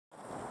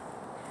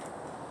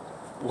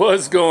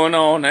What's going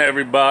on,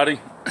 everybody?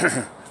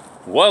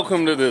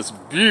 Welcome to this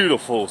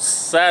beautiful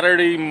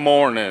Saturday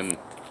morning.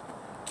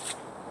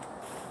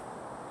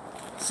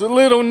 It's a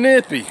little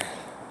nippy,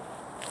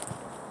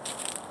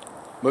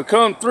 but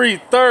come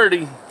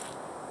 3:30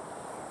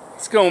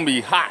 it's gonna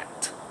be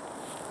hot.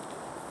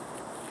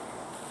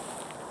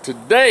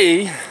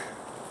 Today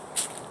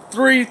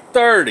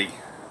 3:30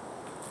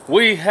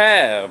 we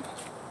have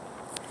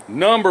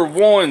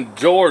 #1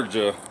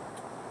 Georgia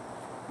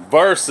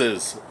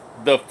versus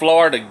the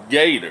Florida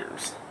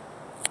Gators.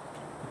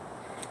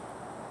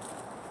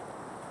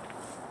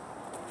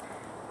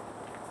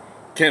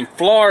 Can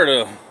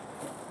Florida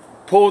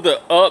pull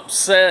the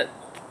upset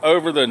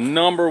over the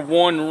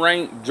 #1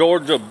 ranked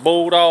Georgia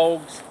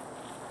Bulldogs?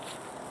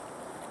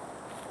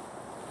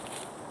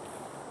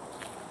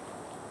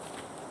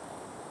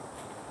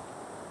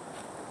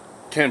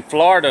 Can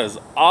Florida's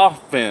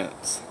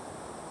offense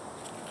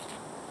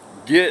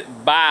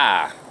get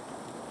by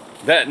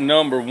that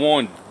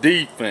 #1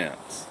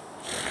 defense?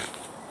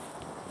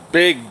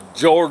 Big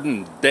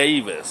Jordan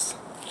Davis,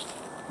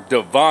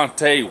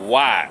 Devontae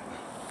White,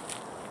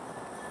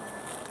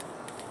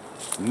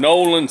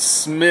 Nolan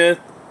Smith,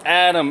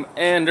 Adam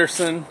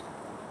Anderson,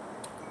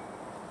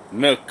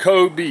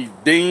 Nakobe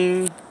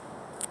Dean,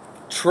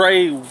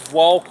 Trey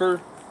Walker,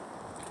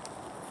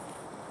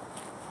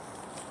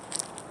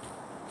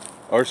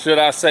 or should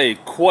I say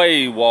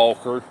Quay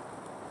Walker,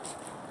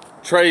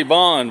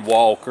 Trayvon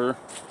Walker.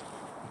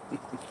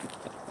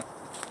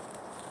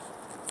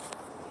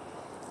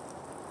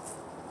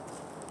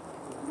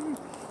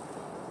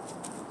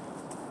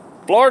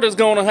 Florida's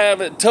going to have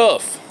it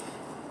tough.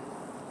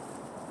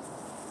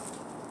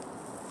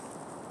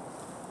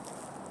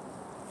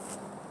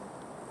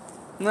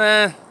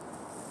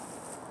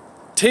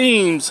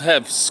 Teams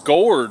have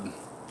scored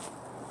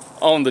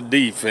on the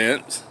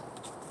defense.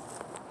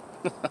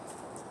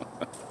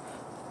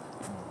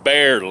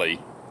 Barely.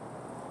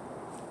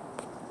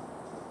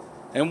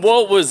 And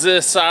what was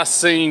this I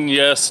seen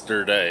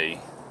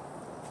yesterday?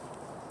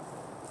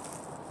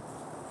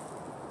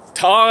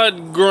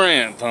 Todd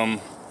Grantham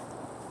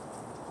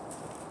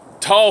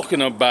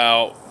talking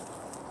about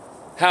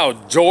how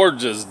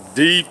Georgia's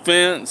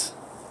defense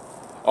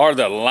or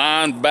the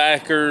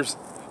linebackers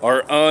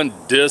are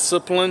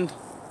undisciplined.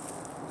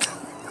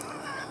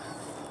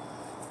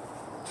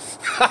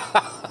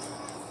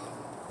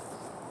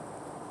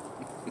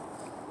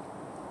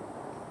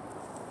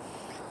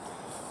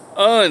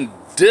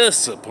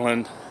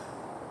 Undisciplined.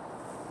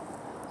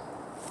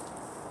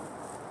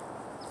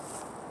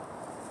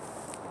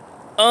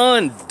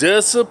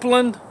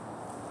 Undisciplined?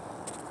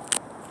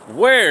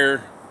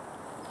 Where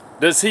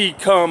does he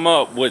come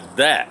up with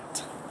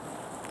that?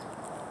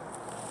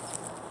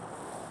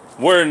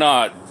 We're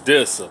not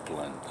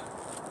disciplined.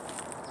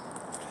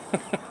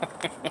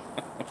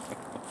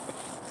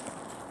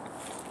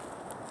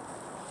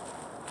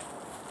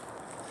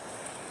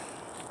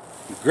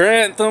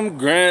 Grantham.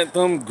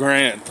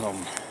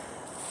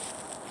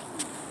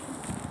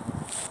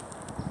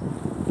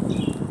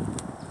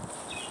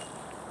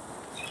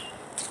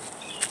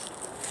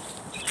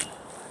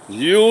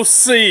 You'll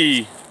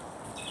see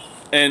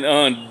an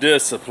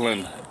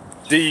undisciplined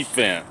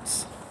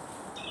defense.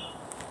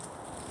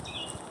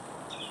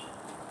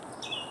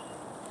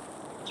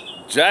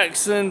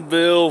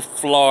 Jacksonville,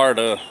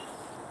 Florida,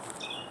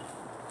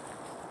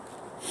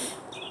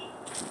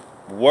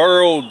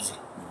 world's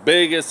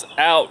biggest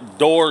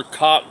outdoor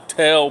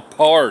cocktail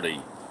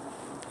party.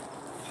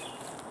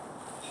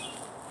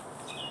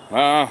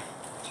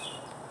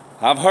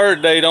 I've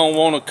heard they don't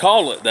want to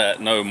call it that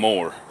no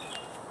more.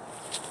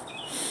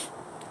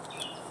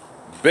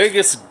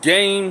 Biggest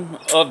game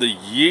of the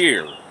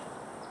year.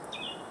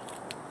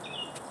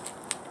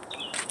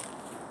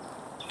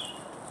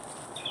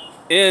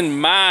 In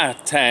my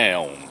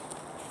town.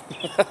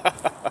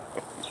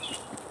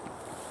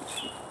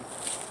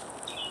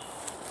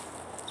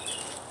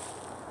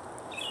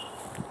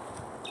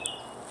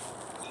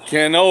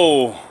 Can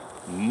old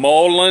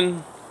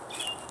Mullen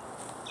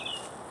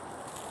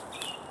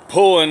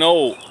pull an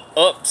old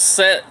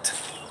upset?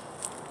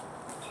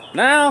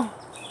 Now,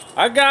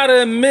 I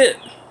gotta admit,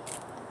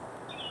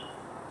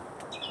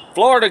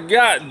 Florida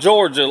got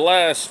Georgia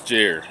last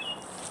year.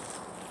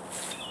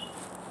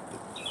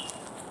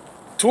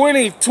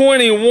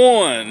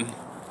 2021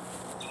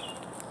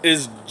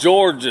 is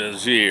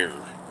Georgia's year.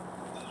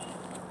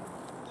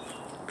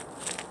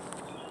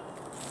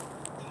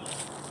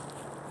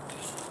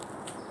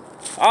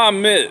 I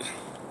admit,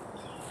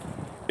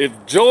 if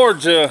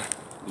Georgia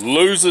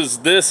loses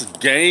this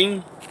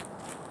game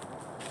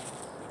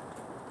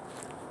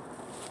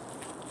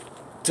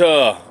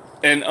to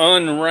an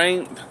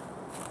unranked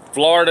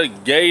Florida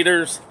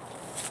Gators,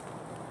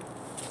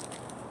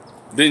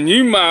 then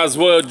you might as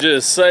well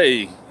just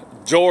say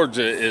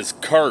Georgia is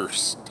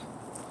cursed.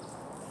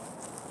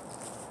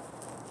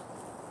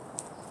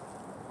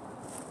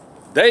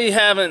 They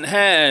haven't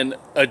had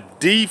a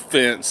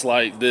defense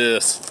like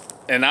this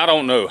in I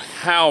don't know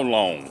how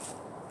long.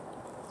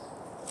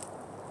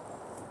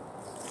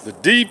 The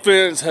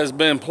defense has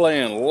been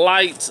playing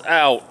lights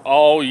out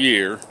all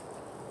year.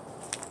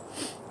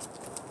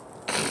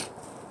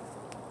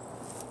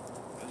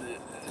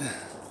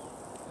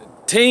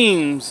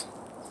 Teams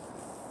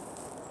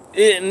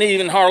isn't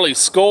even hardly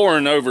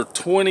scoring over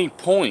 20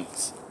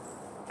 points,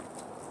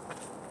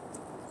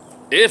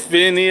 if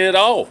any at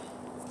all.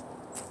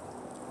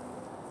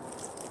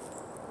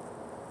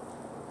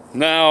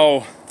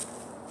 Now,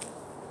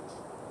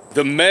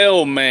 the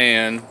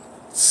mailman,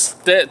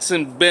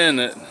 Stetson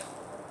Bennett,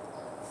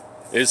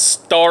 is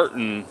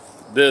starting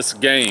this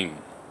game.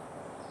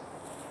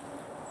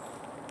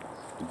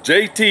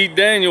 JT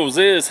Daniels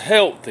is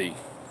healthy.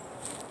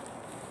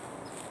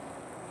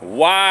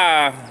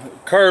 Why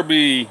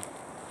Kirby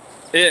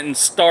isn't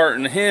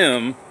starting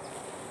him,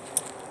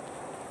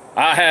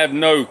 I have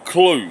no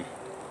clue.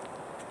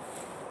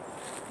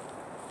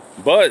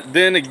 But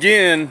then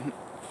again,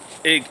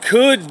 it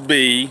could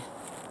be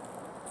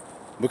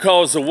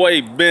because the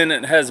way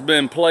Bennett has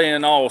been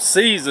playing all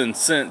season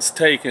since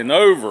taking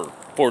over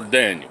for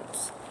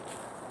Daniels.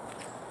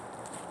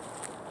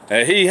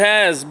 And he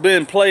has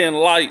been playing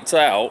lights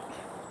out.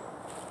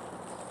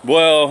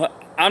 Well,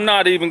 I'm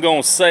not even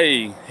going to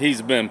say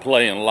he's been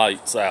playing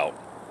lights out.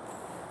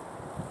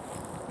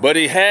 But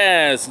he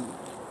has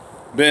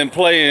been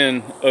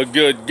playing a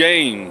good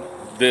game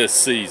this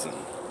season.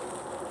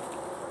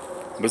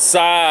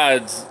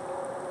 Besides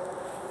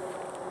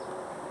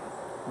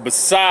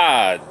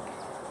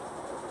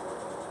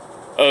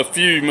a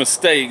few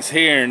mistakes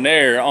here and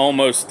there,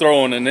 almost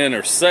throwing an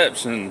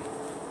interception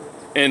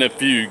in a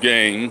few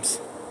games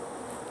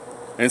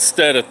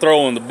instead of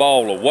throwing the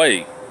ball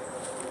away.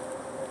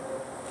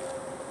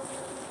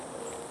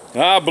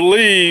 I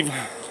believe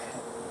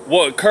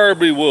what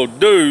Kirby will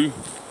do,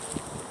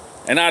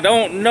 and I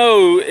don't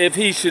know if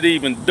he should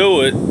even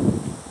do it,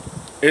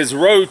 is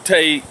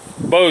rotate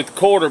both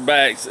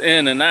quarterbacks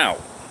in and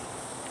out.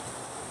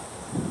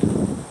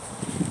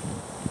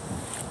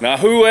 Now,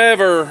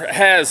 whoever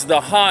has the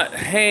hot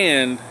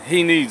hand,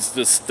 he needs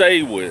to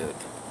stay with.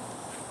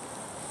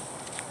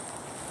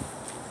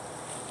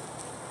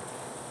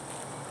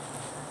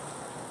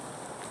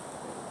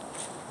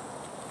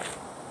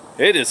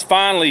 It has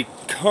finally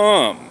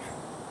come.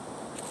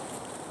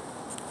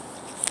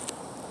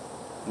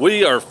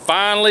 We are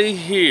finally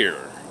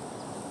here.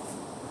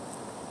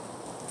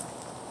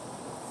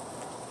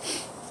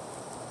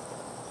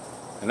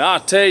 And I'll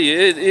tell you,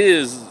 it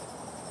is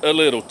a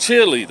little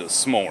chilly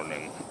this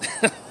morning.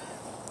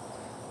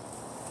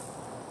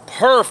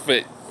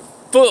 Perfect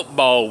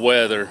football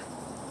weather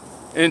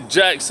in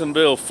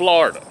Jacksonville,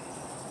 Florida.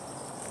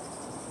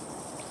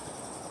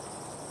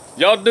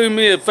 Y'all do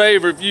me a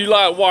favor, if you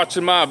like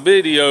watching my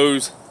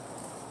videos,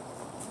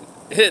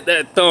 hit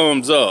that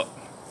thumbs up.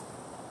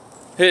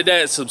 Hit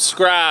that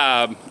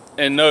subscribe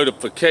and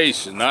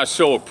notification. I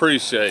sure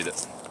appreciate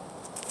it.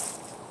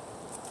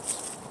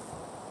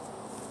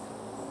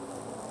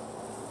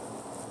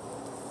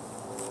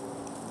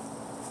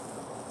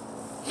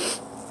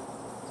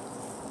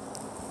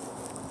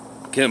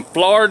 Can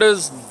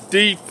Florida's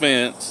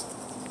defense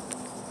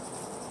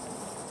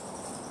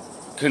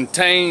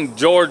contain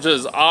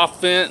Georgia's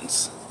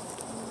offense?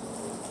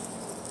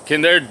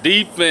 Can their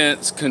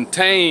defense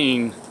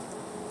contain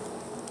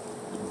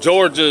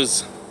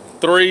Georgia's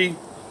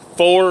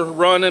 3-4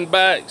 running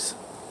backs?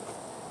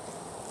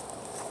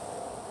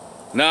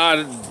 Now,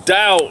 I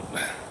doubt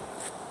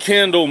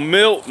Kendall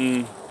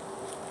Milton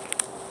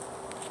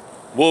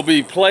will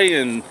be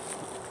playing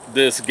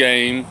this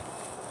game.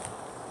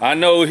 I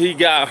know he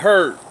got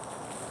hurt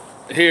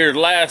here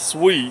last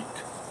week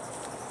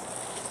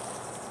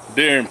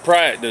during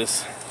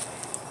practice.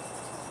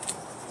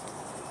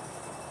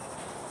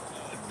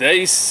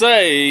 They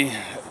say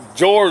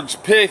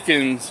George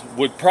Pickens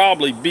would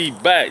probably be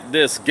back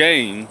this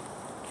game,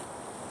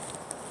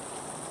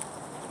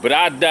 but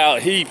I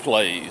doubt he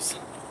plays.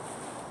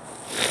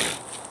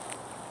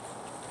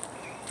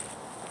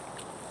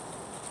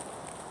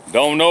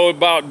 Don't know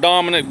about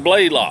Dominic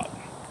Blaylock.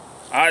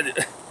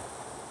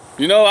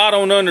 You know, I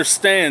don't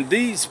understand.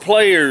 These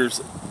players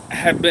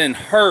have been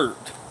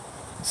hurt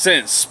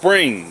since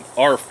spring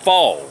or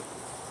fall.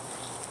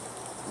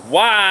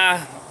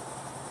 Why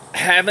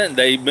haven't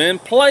they been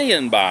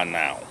playing by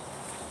now?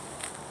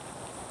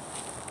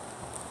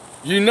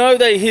 You know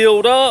they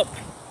healed up.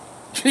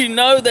 You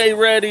know they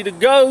ready to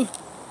go.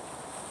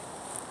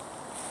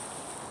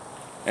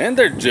 And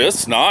they're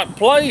just not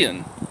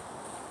playing.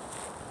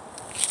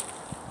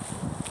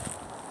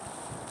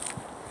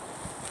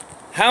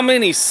 How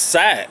many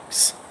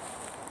sacks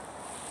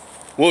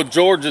will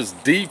Georgia's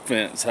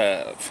defense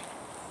have?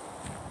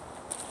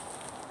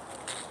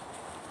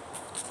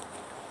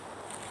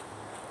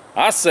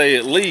 I say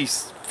at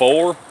least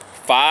 4,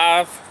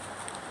 5.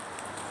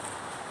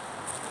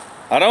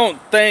 I don't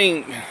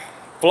think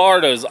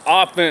Florida's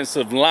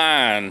offensive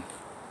line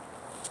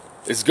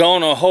is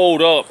going to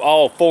hold up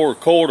all 4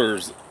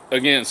 quarters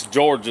against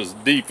Georgia's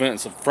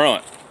defensive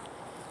front.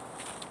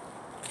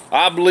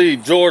 I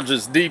believe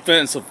Georgia's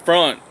defensive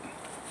front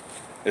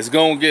is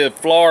going to give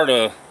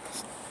Florida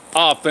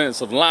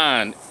offensive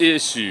line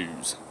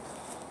issues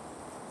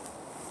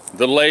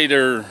the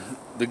later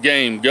the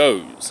game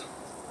goes.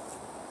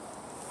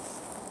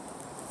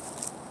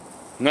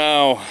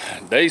 Now,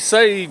 they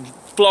say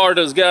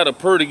Florida's got a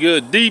pretty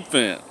good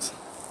defense.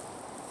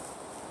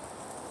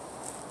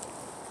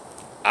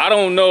 I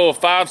don't know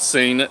if I've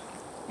seen it.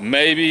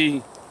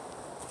 Maybe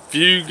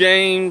few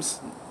games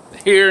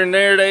here and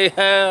there they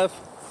have.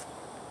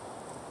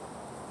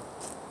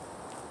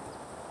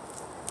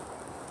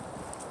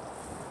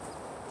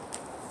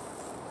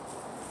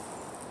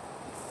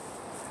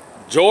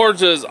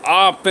 Georgia's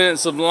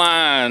offensive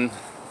line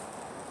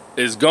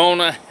is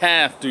gonna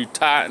have to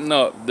tighten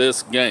up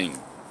this game.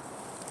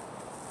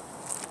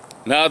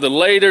 Now, the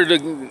later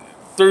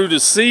through the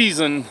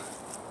season,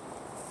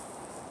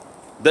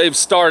 they've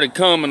started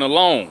coming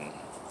along.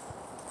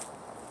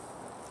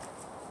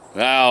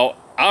 Now,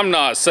 I'm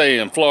not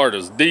saying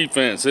Florida's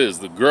defense is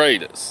the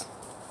greatest,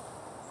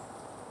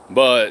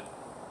 but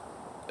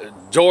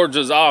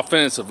Georgia's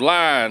offensive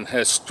line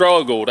has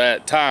struggled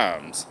at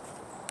times.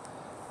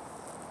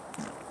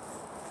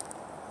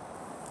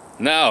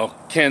 Now,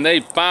 can they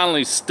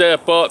finally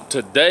step up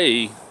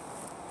today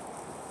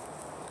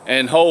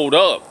and hold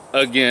up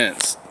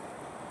against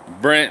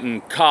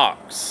Brenton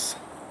Cox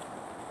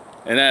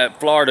and that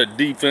Florida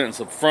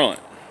defensive front?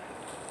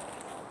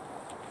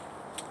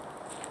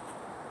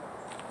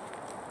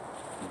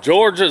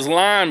 Georgia's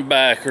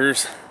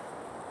linebackers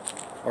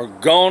are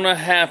gonna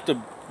have to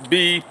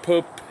be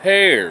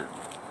prepared.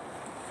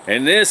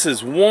 And this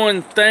is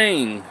one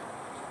thing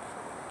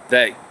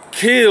that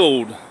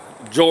killed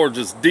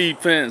Georgia's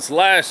defense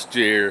last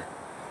year,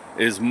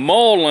 is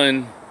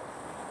Mullen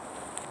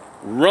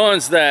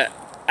runs that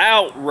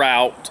out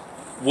route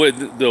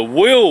with the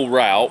wheel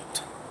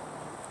route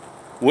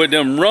with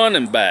them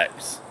running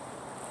backs.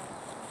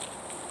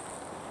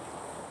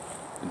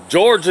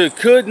 Georgia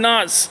could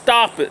not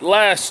stop it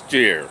last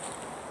year.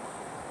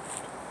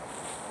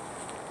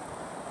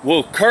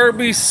 Will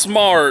Kirby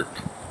Smart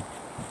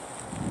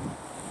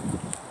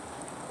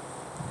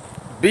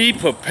be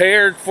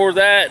prepared for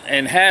that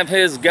and have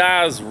his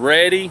guys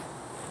ready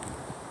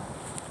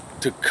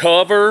to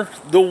cover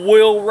the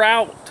wheel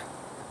route?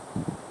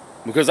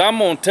 Because I'm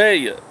going to tell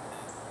you,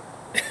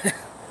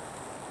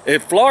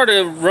 if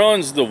Florida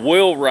runs the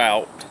wheel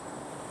route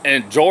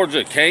and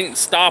Georgia can't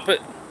stop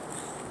it,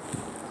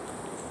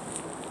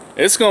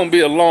 it's going to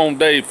be a long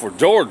day for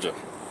Georgia.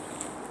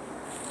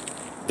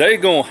 They're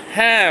going to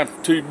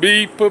have to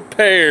be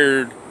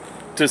prepared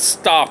to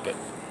stop it.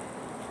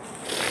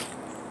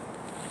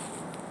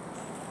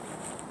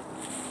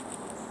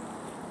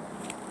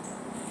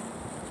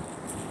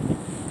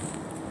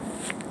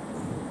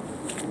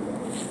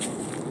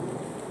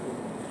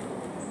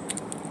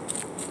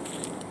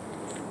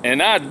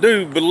 And I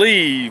do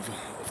believe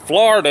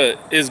Florida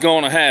is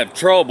going to have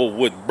trouble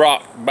with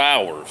Brock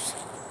Bowers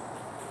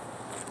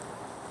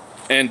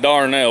and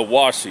Darnell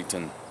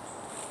Washington.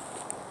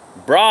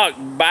 Brock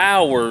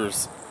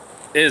Bowers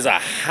is a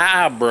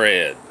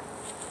hybrid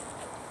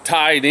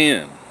tight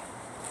end.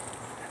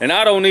 And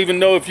I don't even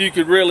know if you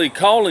could really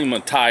call him a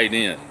tight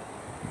end.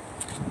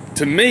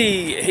 To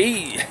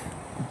me,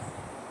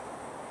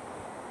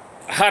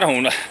 I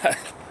don't know.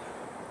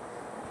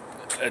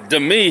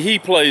 To me, he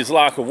plays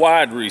like a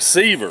wide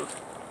receiver.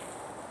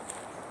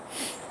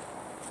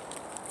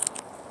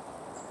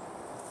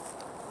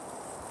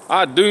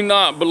 I do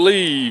not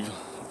believe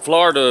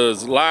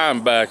Florida's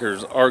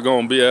linebackers are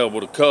going to be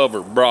able to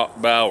cover Brock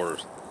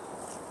Bowers.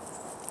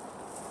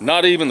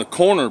 Not even the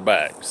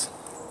cornerbacks.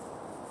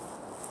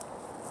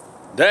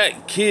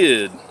 That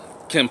kid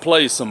can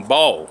play some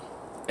ball,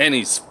 and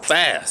he's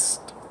fast.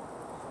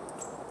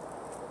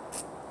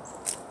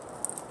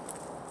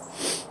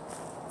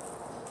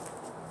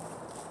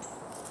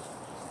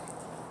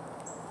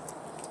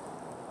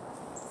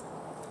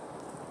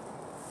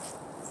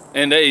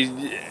 And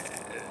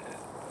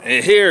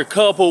here a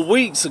couple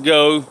weeks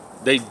ago,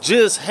 they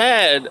just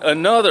had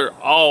another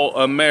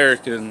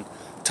All-American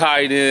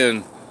tight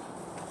end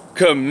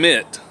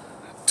commit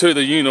to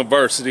the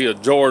University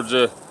of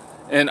Georgia,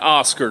 and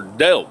Oscar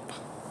Delp.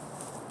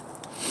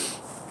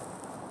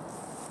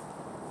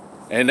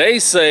 And they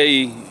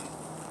say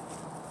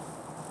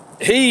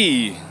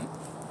he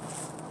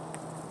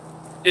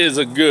is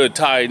a good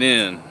tight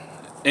end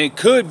and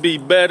could be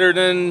better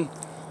than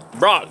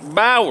Brock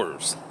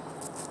Bowers.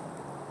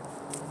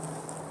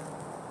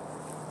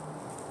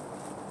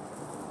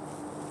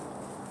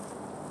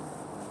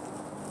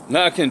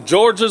 Now, can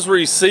Georgia's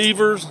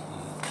receivers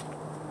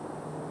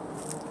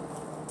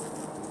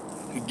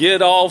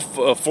get off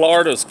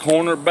Florida's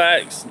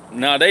cornerbacks?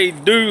 Now, they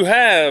do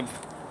have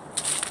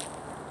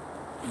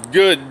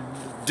good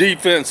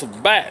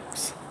defensive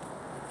backs.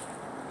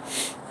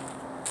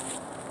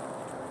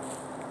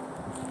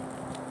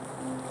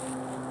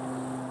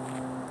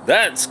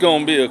 That's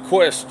going to be a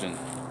question.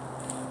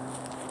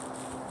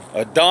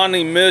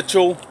 Adonai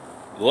Mitchell,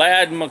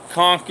 Ladd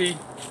McConkey,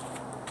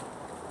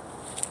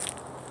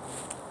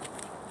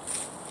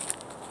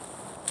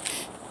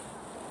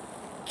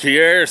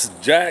 Kearis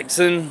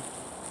Jackson,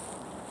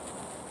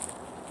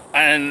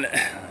 And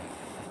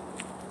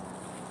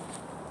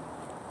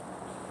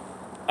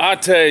I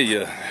tell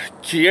you,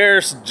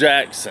 Kearis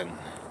Jackson,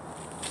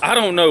 I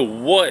don't know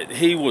what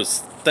he was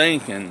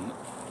thinking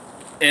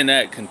in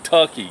that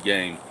Kentucky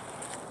game.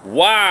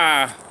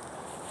 Why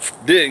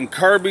didn't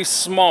Kirby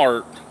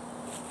Smart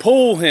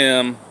pull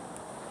him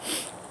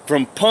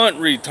from punt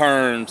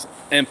returns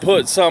and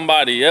put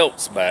somebody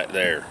else back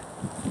there?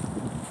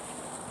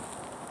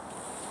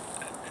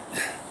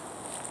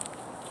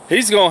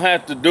 He's going to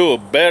have to do a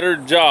better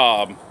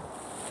job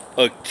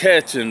of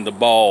catching the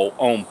ball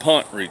on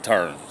punt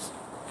returns.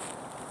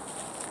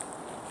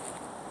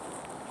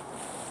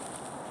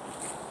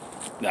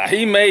 Now,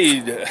 he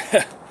made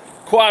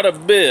quite a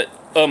bit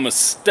of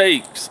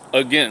mistakes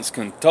against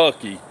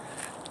Kentucky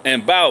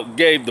and about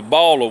gave the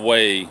ball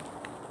away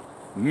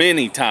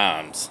many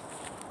times.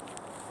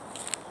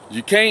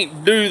 You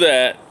can't do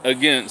that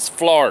against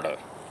Florida.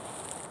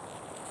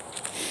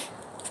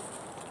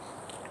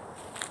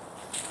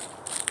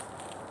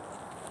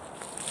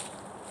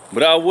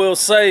 But I will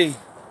say,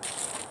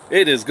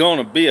 it is going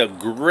to be a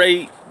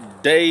great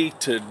day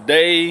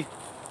today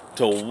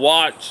to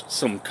watch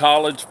some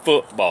college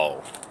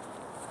football.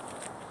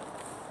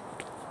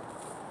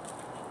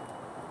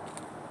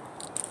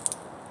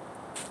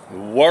 The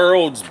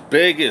world's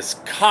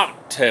biggest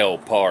cocktail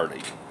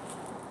party.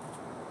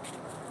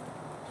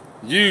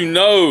 You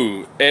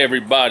know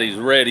everybody's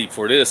ready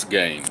for this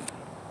game.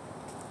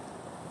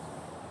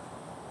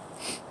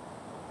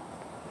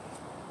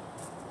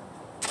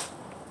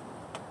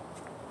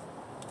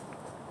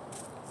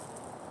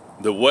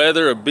 The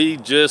weather will be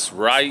just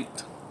right.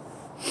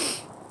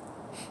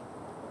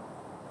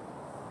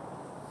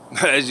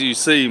 As you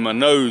see, my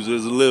nose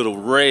is a little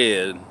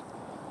red.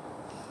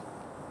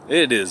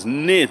 It is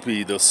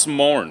nippy this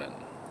morning.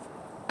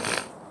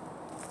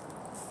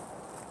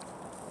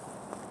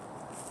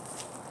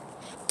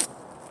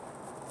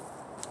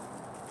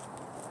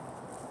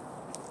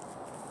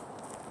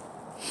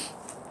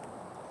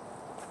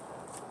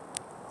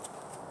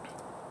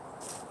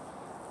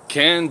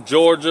 Can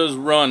Georgia's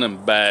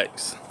running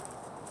backs,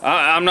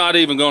 I'm not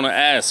even going to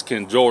ask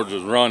can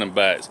Georgia's running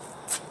backs,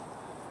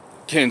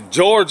 can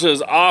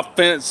Georgia's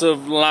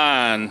offensive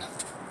line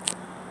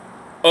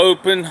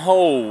open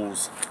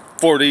holes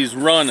for these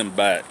running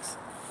backs?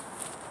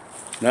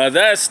 Now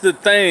that's the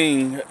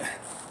thing.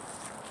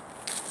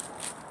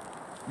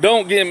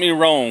 Don't get me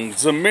wrong,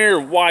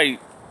 Zamir White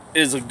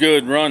is a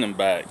good running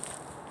back.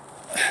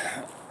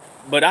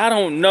 But I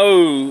don't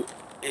know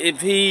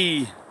if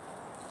he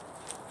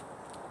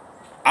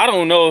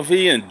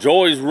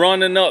enjoys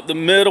running up the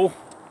middle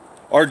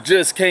or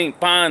just can't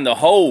find the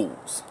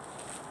holes.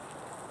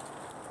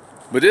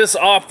 But this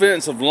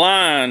offensive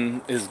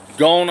line is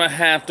gonna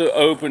have to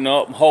open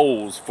up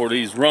holes for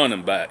these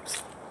running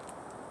backs.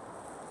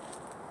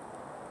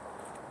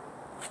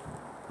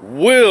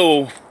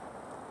 Will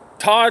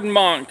Todd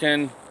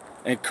Monken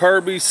and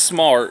Kirby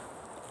Smart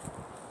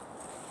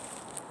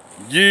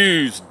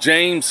use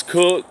James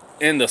Cook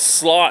in the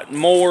slot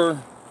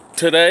more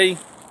today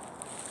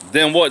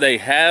than what they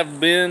have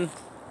been?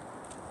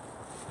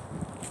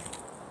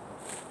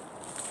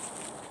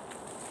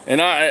 And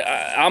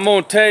I'm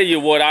going to tell you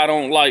what I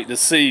don't like to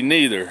see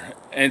neither.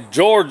 And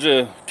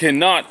Georgia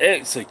cannot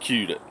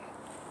execute it.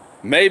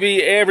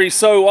 Maybe every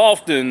so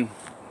often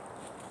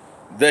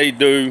they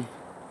do.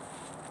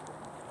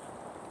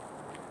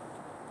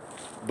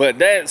 But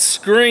that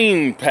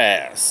screen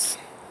pass,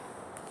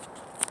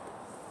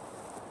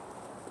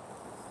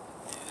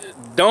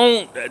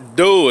 don't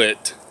do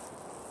it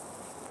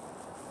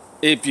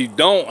if you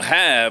don't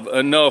have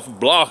enough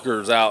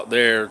blockers out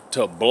there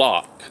to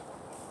block.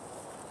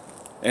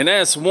 And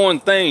that's one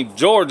thing,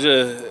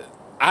 Georgia,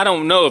 I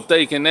don't know if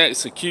they can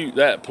execute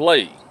that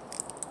play.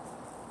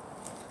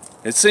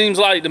 It seems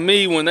like to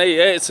me when they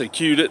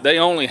execute it, they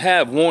only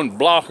have one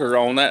blocker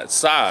on that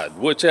side,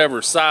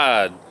 whichever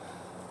side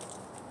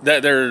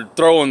that they're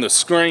throwing the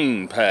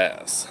screen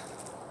pass.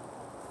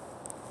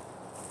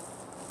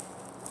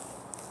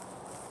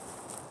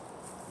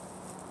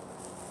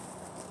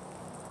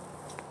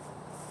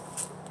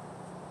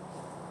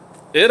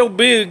 It'll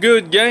be a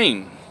good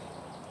game.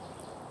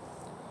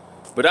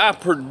 But I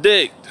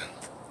predict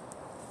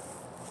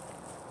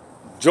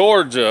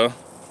Georgia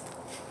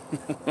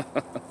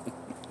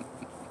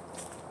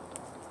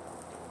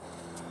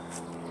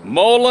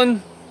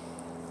Mullen,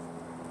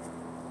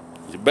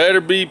 you better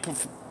be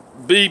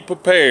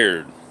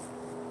prepared.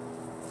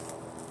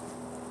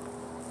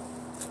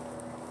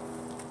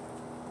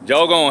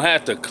 Y'all gonna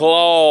have to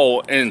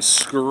claw and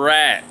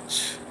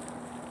scratch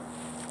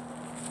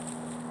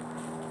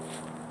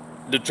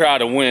to try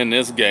to win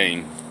this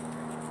game.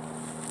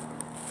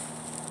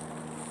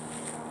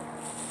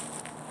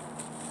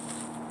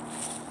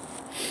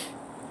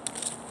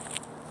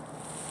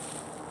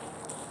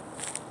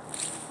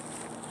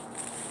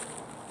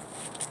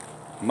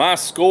 My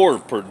score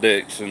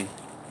prediction,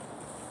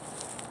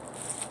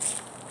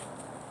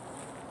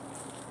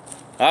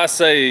 I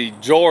say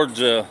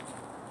Georgia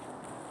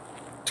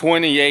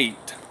 28,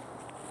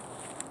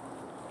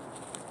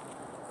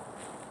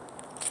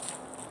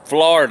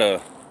 Florida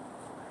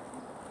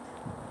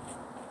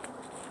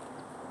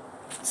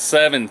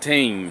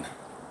 17.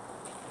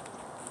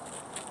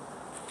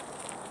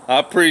 I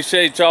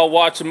appreciate y'all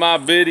watching my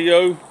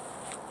video.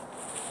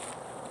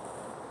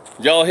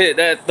 Y'all hit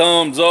that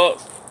thumbs up,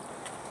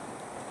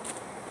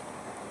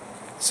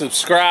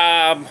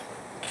 subscribe,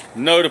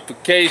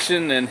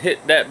 notification, and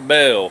hit that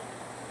bell.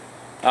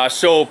 I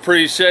sure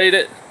appreciate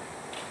it.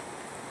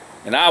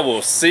 And I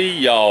will see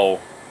y'all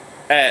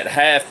at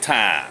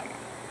halftime.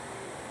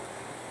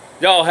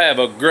 Y'all have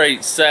a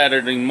great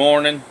Saturday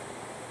morning.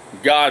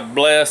 God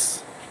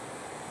bless,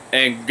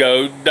 and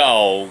go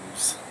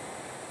Dogs.